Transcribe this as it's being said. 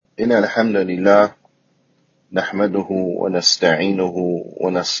إن الحمد لله نحمده ونستعينه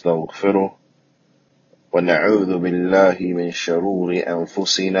ونستغفره ونعوذ بالله من شرور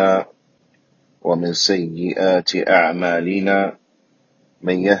أنفسنا ومن سيئات أعمالنا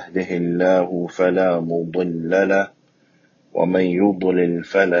من يهده الله فلا مضل له ومن يضلل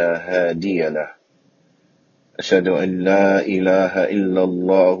فلا هادي له أشهد أن لا إله إلا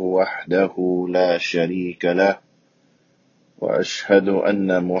الله وحده لا شريك له وأشهد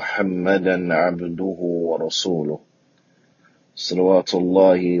أن محمدا عبده ورسوله صلوات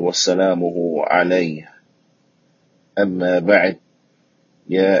الله وسلامه عليه. أما بعد،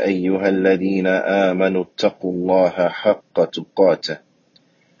 يا أيها الذين آمنوا اتقوا الله حق تقاته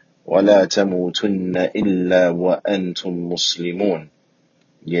ولا تموتن إلا وأنتم مسلمون.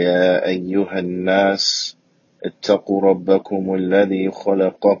 يا أيها الناس اتقوا ربكم الذي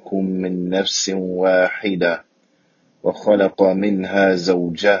خلقكم من نفس واحدة وخلق منها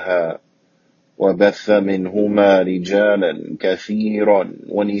زوجها وبث منهما رجالا كثيرا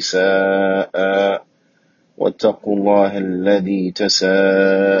ونساء واتقوا الله الذي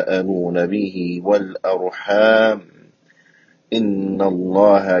تساءلون به والأرحام إن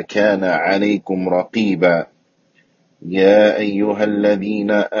الله كان عليكم رقيبا. يا أيها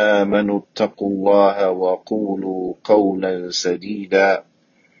الذين آمنوا اتقوا الله وقولوا قولا سديدا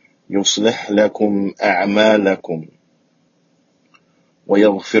يصلح لكم أعمالكم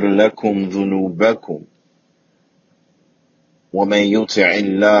ويغفر لكم ذنوبكم ومن يطع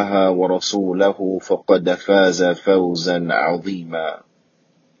الله ورسوله فقد فاز فوزا عظيما.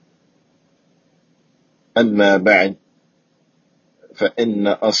 أما بعد، فإن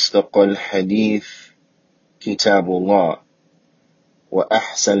أصدق الحديث كتاب الله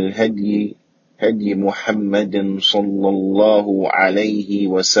وأحسن الهدي هدي محمد صلى الله عليه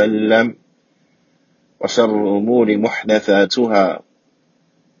وسلم وشر الأمور محدثاتها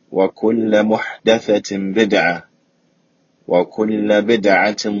وكل محدثة بدعة وكل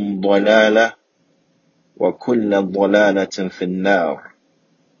بدعة ضلالة وكل ضلالة في النار.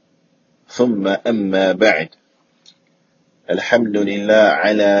 ثم أما بعد، الحمد لله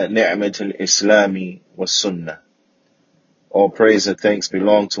على نعمة الإسلام والسنة. All praise and thanks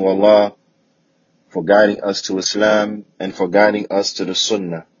belong to Allah for guiding us to Islam and for guiding us to the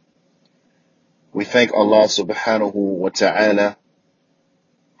Sunnah. We thank Allah subhanahu wa ta'ala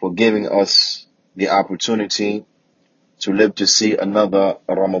for giving us the opportunity to live to see another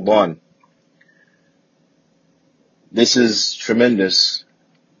Ramadan. This is tremendous,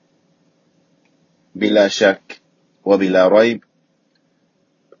 bila shak wa bila raib,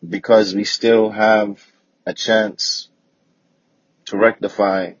 because we still have a chance to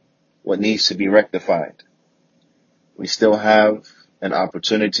rectify what needs to be rectified. We still have an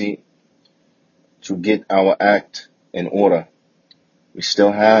opportunity to get our act in order. We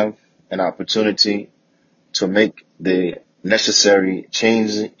still have an opportunity to make the necessary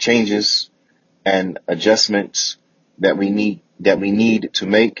changes and adjustments that we need to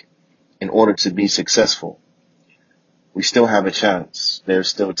make in order to be successful. We still have a chance. There's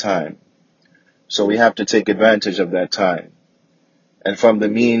still time. So we have to take advantage of that time. And from the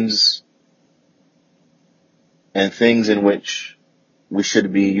means and things in which we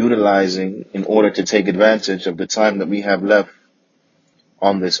should be utilizing in order to take advantage of the time that we have left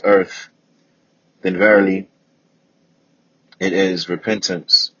on this earth, then verily it is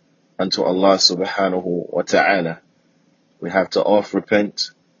repentance unto Allah subhanahu wa ta'ala. We have to oft repent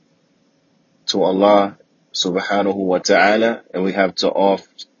to Allah subhanahu wa ta'ala, and we have to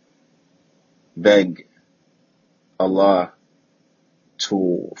oft beg Allah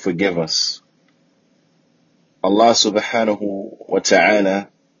to forgive us. Allah subhanahu wa ta'ala,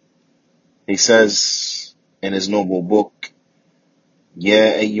 He says in His noble book,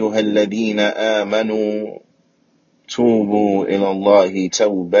 يا أيها الذين آمنوا توبوا إلى الله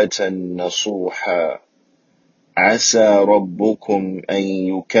توبة نصوحا عسى ربكم أن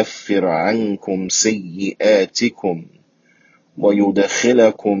يكفر عنكم سيئاتكم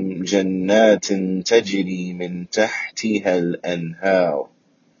ويدخلكم جنات تجري من تحتها الأنهار.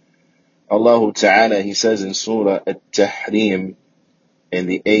 Allah Ta'ala, He says in Surah At-Tahrim in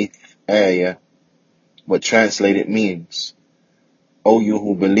the 8th ayah, what translated means, O you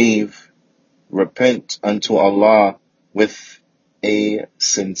who believe, repent unto Allah with a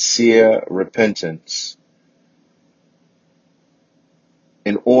sincere repentance,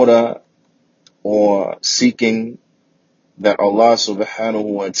 in order or seeking that Allah subhanahu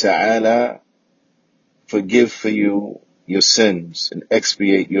wa ta'ala forgive for you your sins and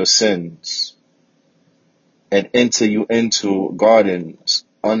expiate your sins, and enter you into gardens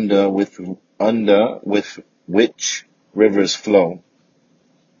under with which rivers flow.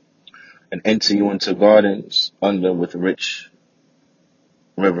 and enter you into gardens under with rich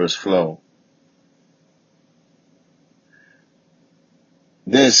rivers flow.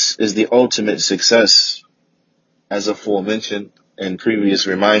 This is the ultimate success, as aforementioned in previous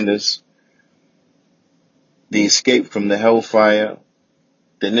reminders. The escape from the hellfire,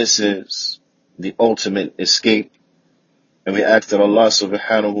 then this is the ultimate escape. And we ask that Allah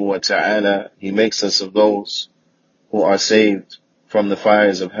subhanahu wa ta'ala, He makes us of those who are saved from the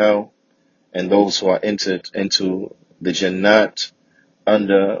fires of hell and those who are entered into the Jannat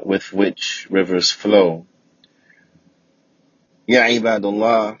under with which rivers flow. Ya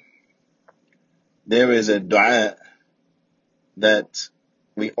ibadullah, there is a dua that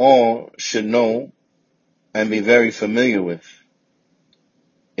we all should know and be very familiar with.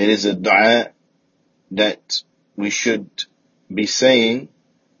 It is a dua that we should be saying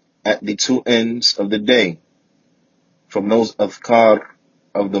at the two ends of the day, from those adhkar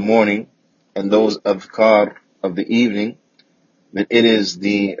of the morning and those adhkar of the evening, that it is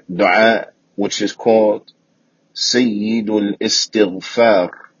the dua which is called Sayyidul Istighfar.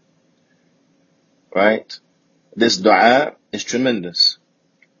 Right? This dua is tremendous,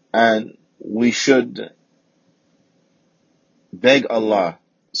 and we should beg Allah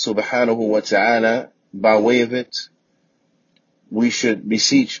subhanahu wa ta'ala by way of it. We should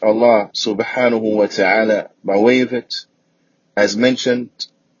beseech Allah subhanahu wa ta'ala by way of it, as mentioned,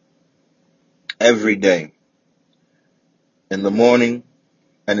 every day, in the morning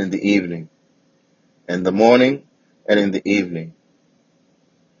and in the evening, in the morning and in the evening.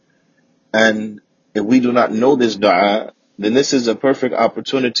 And if we do not know this dua, then this is a perfect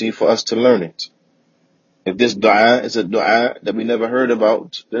opportunity for us to learn it. If this dua is a dua that we never heard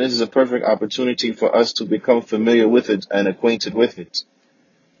about, then this is a perfect opportunity for us to become familiar with it and acquainted with it.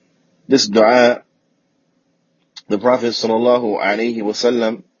 This dua, the Prophet sallallahu alaihi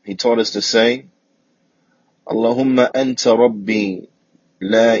wasallam, he taught us to say, Allahumma anta rabbi,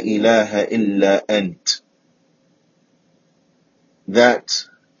 la ilaha illa ant. That,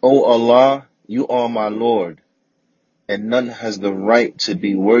 O Allah, you are my Lord, and none has the right to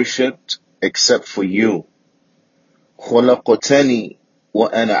be worshipped except for you. خلقتني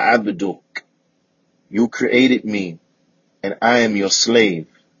وأنا عبدك. You created me, and I am your slave.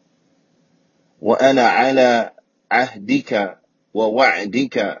 وأنا على عهدك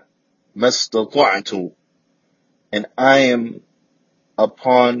ووعدك ما استطعت. And I am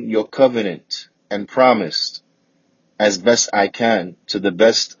upon your covenant and promise as best I can, to the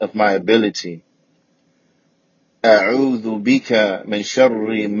best of my ability. أعوذ بك من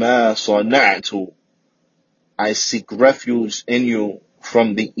شر ما صنعت. I seek refuge in you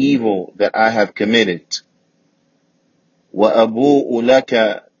from the evil that I have committed. وأبوء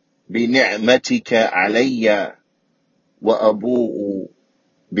لك بنعمتك علي وأبوء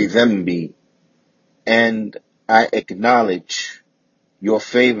بذنبي. And I acknowledge your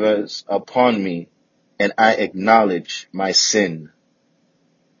favors upon me, and I acknowledge my sin.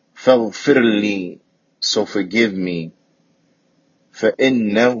 فاغفر لي, so forgive me.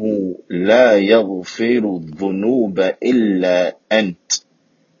 فإنه لا يغفر الذنوب إلا أنت.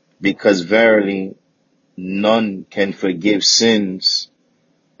 Because verily none can forgive sins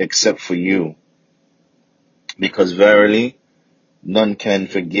except for you. Because verily none can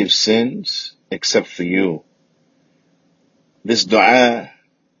forgive sins except for you. This dua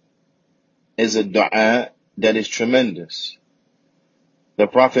is a dua that is tremendous. The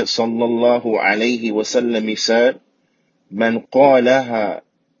Prophet sallallahu alayhi wa sallam, he said, Man qalaha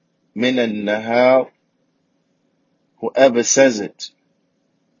min al-nahar. Whoever says it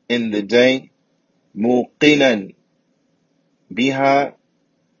in the day, muqinan biha,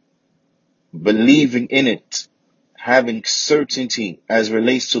 believing in it, having certainty as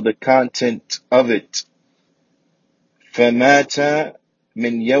relates to the content of it. فَمَاتَ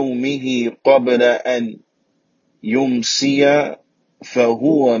مِنْ يَوْمِهِ قَبْلَ أَنْ يُمْسِيَ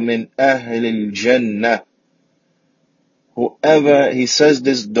فَهُوَ مِنْ أَهْلِ الْجَنَّةِ. Whoever he says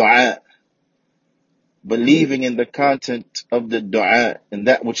this dua, believing in the content of the dua and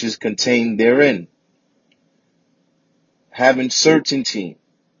that which is contained therein, having certainty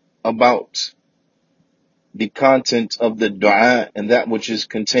about the content of the dua and that which is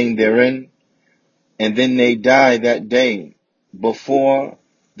contained therein, and then they die that day before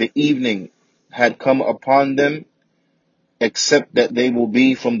the evening had come upon them, except that they will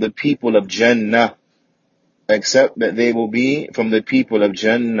be from the people of Jannah. Except that they will be from the people of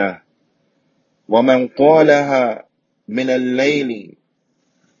Jannah. وَمَنْ قَالَهَا مِنَ اللَّيْلِ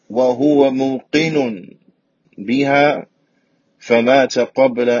وَهُوَ مُوقِنٌ بِهَا فَمَاتَ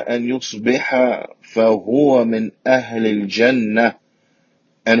قَبْلَ أَنْ يُصْبِحَ فَهُوَ مِنْ أَهْلِ الْجَنَّةِ.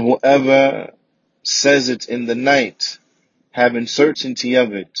 And whoever says it in the night, having certainty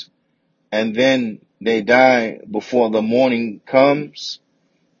of it, and then they die before the morning comes,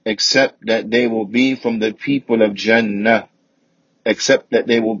 except that they will be from the people of Jannah. Except that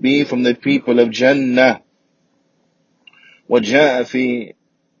they will be from the people of Jannah. وَجَاءَ فِي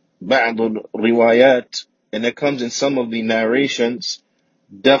بَعْضُ الرِّوَايَاتِ, and it comes in some of the narrations,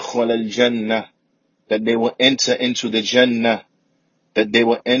 دَخَلَ الْجَنَّةِ, that they will enter into the Jannah. That they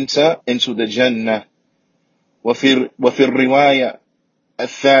will enter into the Jannah. وفي الرواية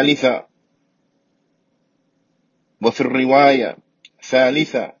الثالثة وفي الرواية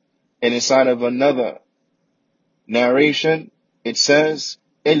ثالثة, and inside of another narration it says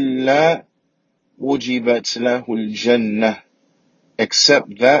إلا وجبت له الجنة,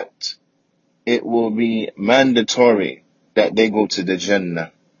 except that it will be mandatory that they go to the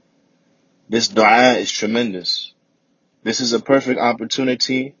Jannah. This dua is tremendous. This is a perfect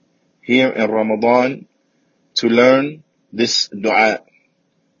opportunity here in Ramadan to learn this dua,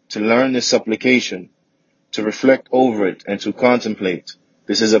 to learn this supplication, to reflect over it and to contemplate.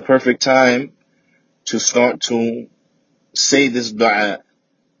 This is a perfect time to start to say this dua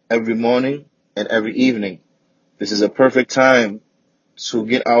every morning and every evening. This is a perfect time to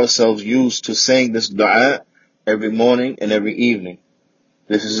get ourselves used to saying this dua every morning and every evening.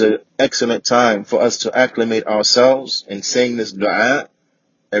 This is an excellent time for us to acclimate ourselves in saying this dua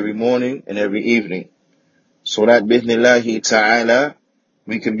every morning and every evening, so that bi'ithnillahi ta'ala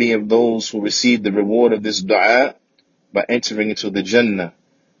we can be of those who receive the reward of this dua by entering into the Jannah.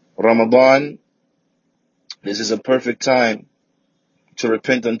 Ramadan, this is a perfect time to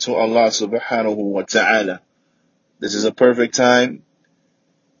repent unto Allah subhanahu wa ta'ala. This is a perfect time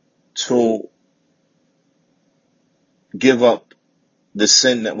to give up the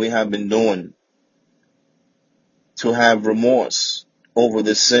sin that we have been doing, to have remorse over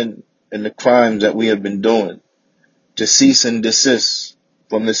the sin and the crimes that we have been doing, to cease and desist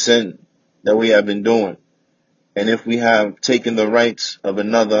from the sin that we have been doing. And if we have taken the right of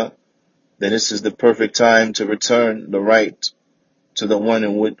another, then this is the perfect time to return the right to the one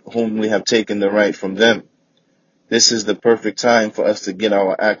in whom we have taken the right from them. This is the perfect time for us to get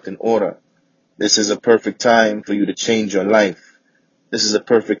our act in order. This is a perfect time for you to change your life. This is a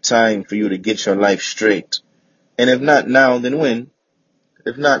perfect time for you to get your life straight. And if not now, then when?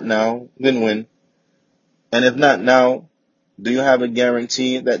 If not now, then when? And if not now, do you have a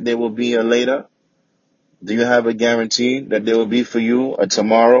guarantee that there will be a later? Do you have a guarantee that there will be for you a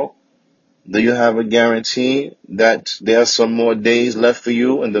tomorrow? Do you have a guarantee that there are some more days left for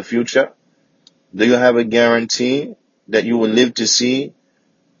you in the future? Do you have a guarantee that you will live to see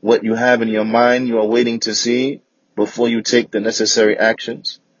what you have in your mind you are waiting to see before you take the necessary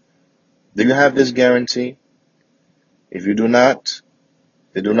actions? Do you have this guarantee? If you do not,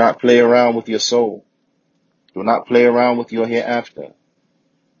 then do not play around with your soul. Do not play around with your hereafter.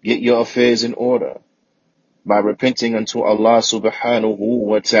 Get your affairs in order by repenting unto Allah subhanahu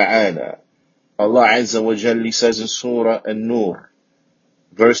wa ta'ala. Allah Azza wa Jalla says in Surah An-Nur,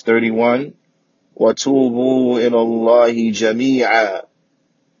 verse 31, وَتُوبُوا إِلَى اللَّهِ جَمِيعًا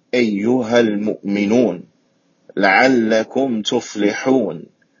أَيُّهَا الْمُؤْمِنُونَ لَعَلَّكُمْ تُفْلِحُونَ.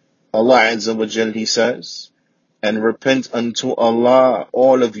 Allah Azza wa Jalla, He says, and repent unto Allah,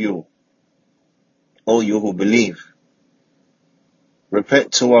 all of you, O you who believe.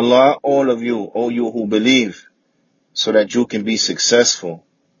 Repent to Allah, all of you, O you who believe, so that you can be successful.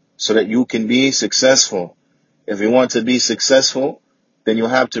 So that you can be successful. If you want to be successful, then you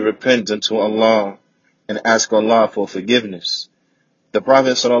have to repent unto Allah and ask Allah for forgiveness. The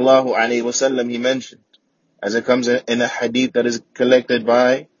Prophet sallallahu alaihi wasallam, he mentioned, as it comes in a hadith that is collected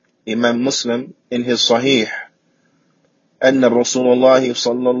by Imam Muslim in his Sahih, أن رسول الله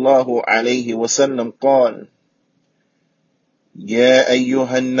صلى الله عليه وسلم قال يا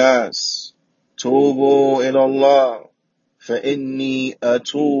أيها الناس توبوا إلى الله فإني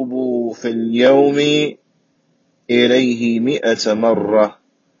أتوب في اليوم إليه 100 مرة.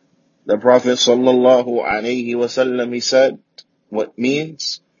 The Prophet sallallahu alaihi wasallam, he said, what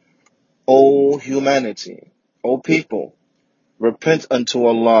means, O humanity, O people, repent unto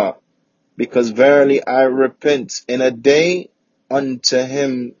Allah, because verily I repent in a day unto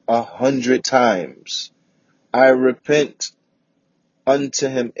Him 100 times. I repent unto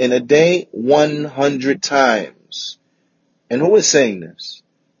Him in a day 100 times. And who is saying this?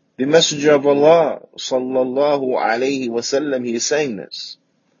 The Messenger of Allah sallallahu alaihi wasallam, he is saying this.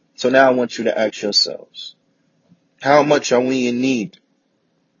 So now I want you to ask yourselves, how much are we in need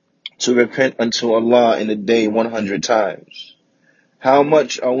to repent unto Allah in a day 100 times? How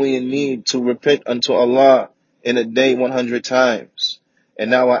much are we in need to repent unto Allah in a day 100 times? And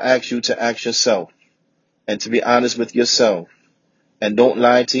now I ask you to ask yourself and to be honest with yourself. And don't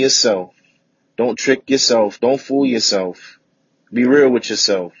lie to yourself. Don't trick yourself. Don't fool yourself. Be real with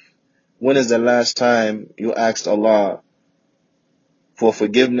yourself. When is the last time you asked Allah for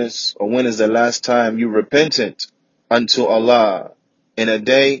forgiveness? Or when is the last time you repented unto Allah in a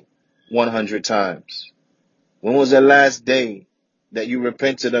day 100 times? When was the last day that you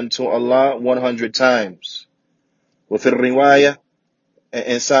repented unto Allah 100 times? Within riwayah,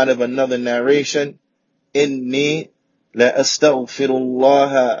 inside of another narration, إني لأستغفر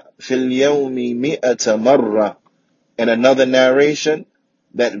الله في اليوم 100 مرة. In another narration,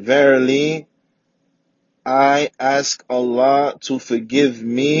 that verily I ask Allah to forgive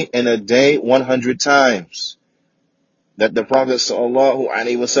me in a day 100 times. That the Prophet sallallahu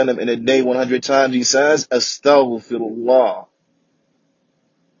alaihi wasallam in a day 100 times he says, Astaghfirullah.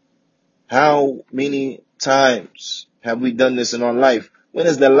 How many times have we done this in our life? When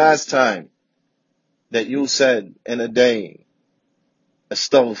is the last time that you said in a day,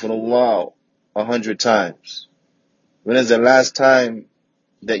 Astaghfirullah 100 times? When is the last time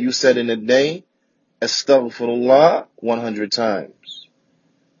that you said in a day, Astaghfirullah 100 times?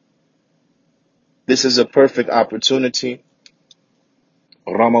 This is a perfect opportunity.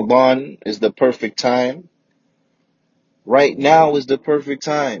 Ramadan is the perfect time. Right now is the perfect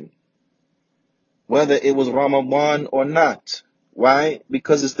time. Whether it was Ramadan or not. Why?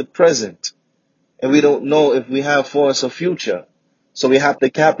 Because it's the present. And we don't know if we have for us a future. So we have to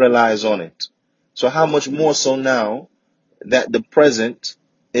capitalize on it. So how much more so now that the present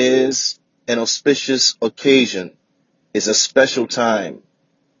is an auspicious occasion, is a special time,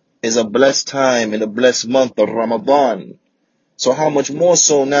 is a blessed time in a blessed month of Ramadan. So how much more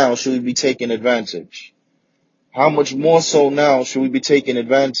so now should we be taking advantage? How much more so now should we be taking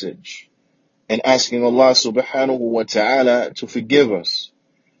advantage and asking Allah subhanahu wa ta'ala to forgive us,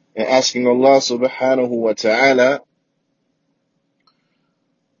 and asking Allah subhanahu wa ta'ala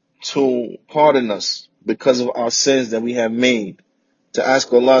to pardon us because of our sins that we have made, to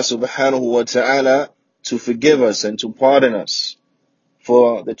ask Allah subhanahu wa ta'ala to forgive us and to pardon us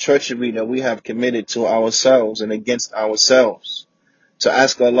for the treachery that we have committed to ourselves and against ourselves, to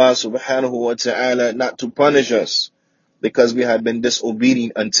ask Allah subhanahu wa ta'ala not to punish us because we have been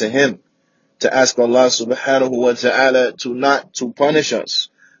disobedient unto Him, to ask Allah subhanahu wa ta'ala to not to punish us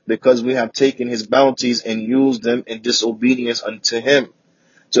because we have taken His bounties and used them in disobedience unto Him,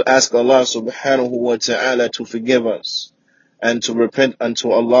 to ask Allah subhanahu wa ta'ala to forgive us and to repent unto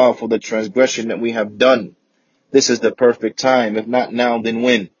Allah for the transgression that we have done. This is the perfect time. If not now, then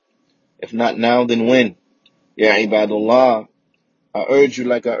when? If not now, then when? Ya ibadullah, I urge you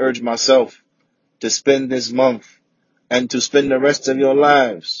like I urge myself to spend this month and to spend the rest of your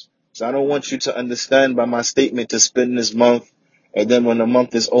lives. So I don't want you to understand by my statement to spend this month and then when the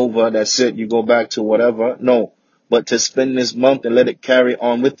month is over, that's it, you go back to whatever. No, but to spend this month and let it carry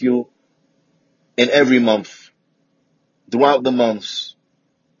on with you in every month, throughout the months,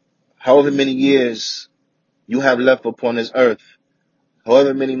 however many years you have left upon this earth,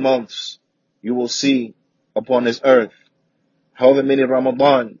 however many months you will see upon this earth, however many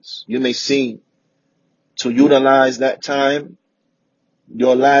Ramadans you may see, to utilize that time,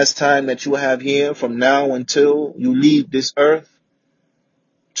 your last time that you have here from now until you leave this earth,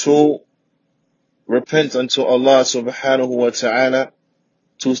 to repent unto Allah subhanahu wa ta'ala,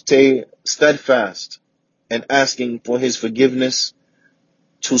 to stay steadfast and asking for His forgiveness,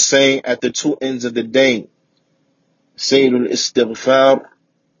 to say at the two ends of the day, Sayyidul Istighfar,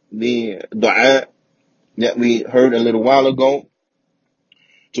 the dua that we heard a little while ago,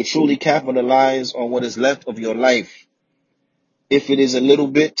 to truly capitalize on what is left of your life. If it is a little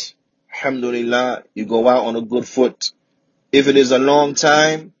bit, alhamdulillah, you go out on a good foot. If it is a long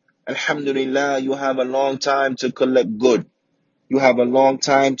time, alhamdulillah, you have a long time to collect good. You have a long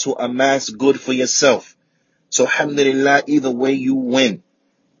time to amass good for yourself. So alhamdulillah, either way you win.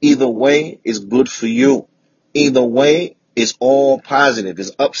 Either way is good for you. Either way is all positive,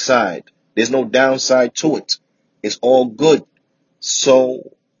 is upside. There's no downside to it. It's all good.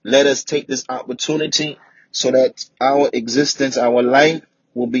 So let us take this opportunity so that our existence, our life,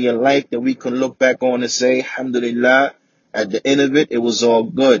 will be a life that we can look back on and say, alhamdulillah, at the end of it was all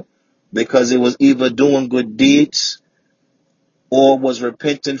good. Because it was either doing good deeds or was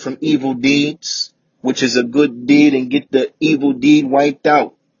repenting from evil deeds, which is a good deed and get the evil deed wiped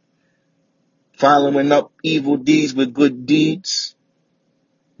out. Following up evil deeds with good deeds,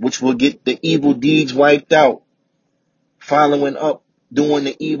 which will get the evil deeds wiped out. Following up doing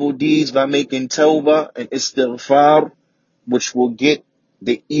the evil deeds by making tawbah and istighfar, which will get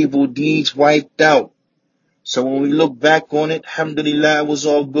the evil deeds wiped out. So when we look back on it, alhamdulillah, it was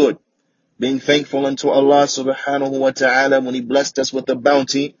all good. Being thankful unto Allah subhanahu wa ta'ala when He blessed us with the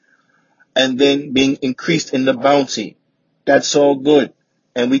bounty, and then being increased in the bounty. That's all good.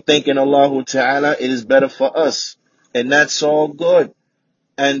 And we thanking Allah ta'ala, it is better for us. And that's all good.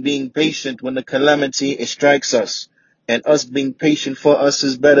 And being patient when the calamity strikes us. And us being patient for us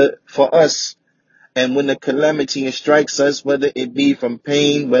is better for us. And when the calamity strikes us, whether it be from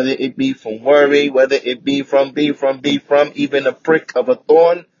pain, whether it be from worry, whether it be from even a prick of a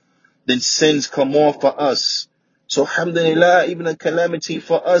thorn, then sins come off for us. So alhamdulillah, even a calamity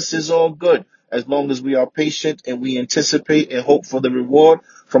for us is all good, as long as we are patient and we anticipate and hope for the reward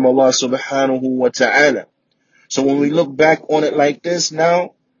from Allah subhanahu wa ta'ala. So when we look back on it like this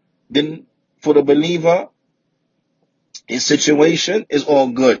now, then for the believer, his situation is all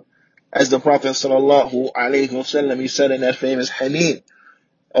good. As the Prophet sallallahu alayhi wasallam, he said in that famous hadith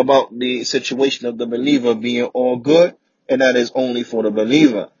about the situation of the believer being all good, and that is only for the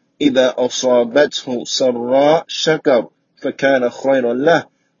believer. إِذَا أَصَابَتْهُ سَرَّاء شَكَرْ فَكَانَ خَيْرًا لَهُ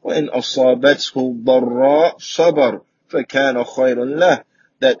وَإِنْ أَصَابَتْهُ ضَرَّاء صَبَرْ فَكَانَ خَيْرًا لَهُ.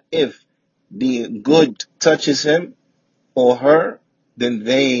 That if the good touches him or her, then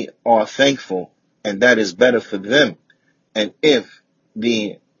they are thankful, and that is better for them. And if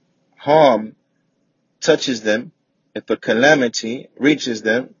the harm touches them, if a calamity reaches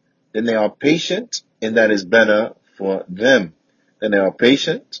them, then they are patient, and that is better for them. Then they are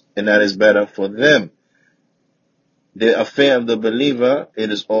patient, and that is better for them. The affair of the believer,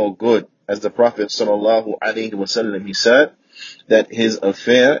 it is all good. As the Prophet sallallahu alaihi wasallam, he said that his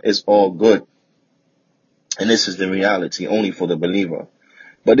affair is all good. And this is the reality only for the believer.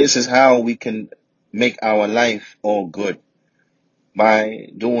 But this is how we can make our life all good. By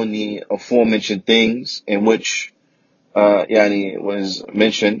doing the aforementioned things in which was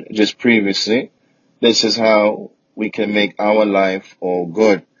mentioned just previously. This is how we can make our life all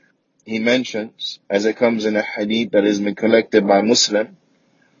good. He mentions, as it comes in a hadith that has been collected by Muslim,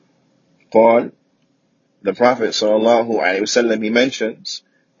 قال, the Prophet sallallahu alaihi wasallam, he mentions,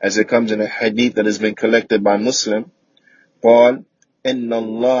 as it comes in a hadith that has been collected by Muslim, قال, إن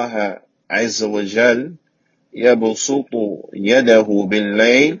الله عز وجل يبسط يده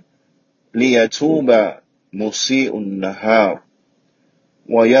بالليل ليتوب مسيء النهار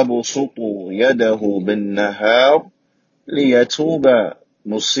ويبسط يده بالنهار ليتوب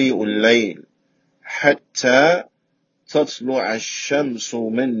مسيء الليل حتى تطلع الشمس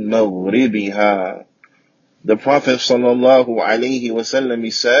من مغربها. The Prophet sallallahu alaihi wasallam,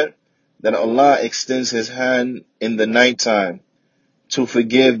 he said that Allah extends his hand in the nighttime to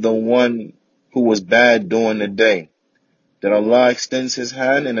forgive the one who was bad during the day. That Allah extends his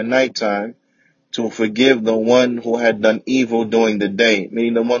hand in the nighttime to forgive the one who had done evil during the day,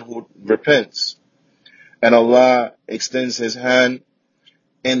 meaning the one who repents. And Allah extends his hand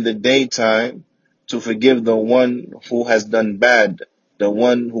in the daytime to forgive the one who has done bad, the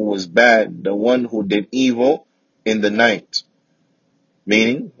one who was bad, the one who did evil in the night.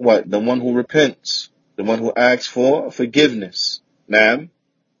 Meaning what? The one who repents, the one who asks for forgiveness. Naam.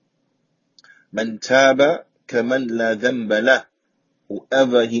 Man taba kaman la dhanba lah.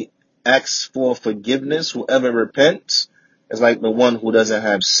 Whoever he asks for forgiveness, whoever repents, is like the one who doesn't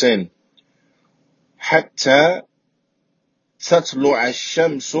have sin. حتى تطلع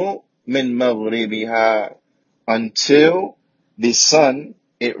الشمس من مغربها, until the sun,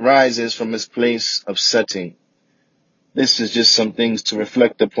 it rises from its place of setting. This is just some things to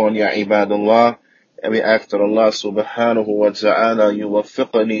reflect upon, ya ibadallah. And we ask that Allah subhanahu wa ta'ala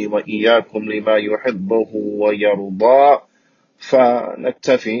yuwaffiqani wa iyyakum lima yuhibbuhu wa yarda.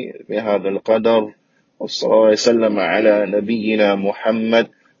 فنكتفي بهذا القدر، وصلى الله وسلم على نبينا محمد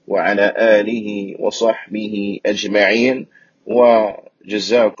وعلى آله وصحبه أجمعين،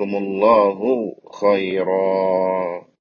 وجزاكم الله خيرا.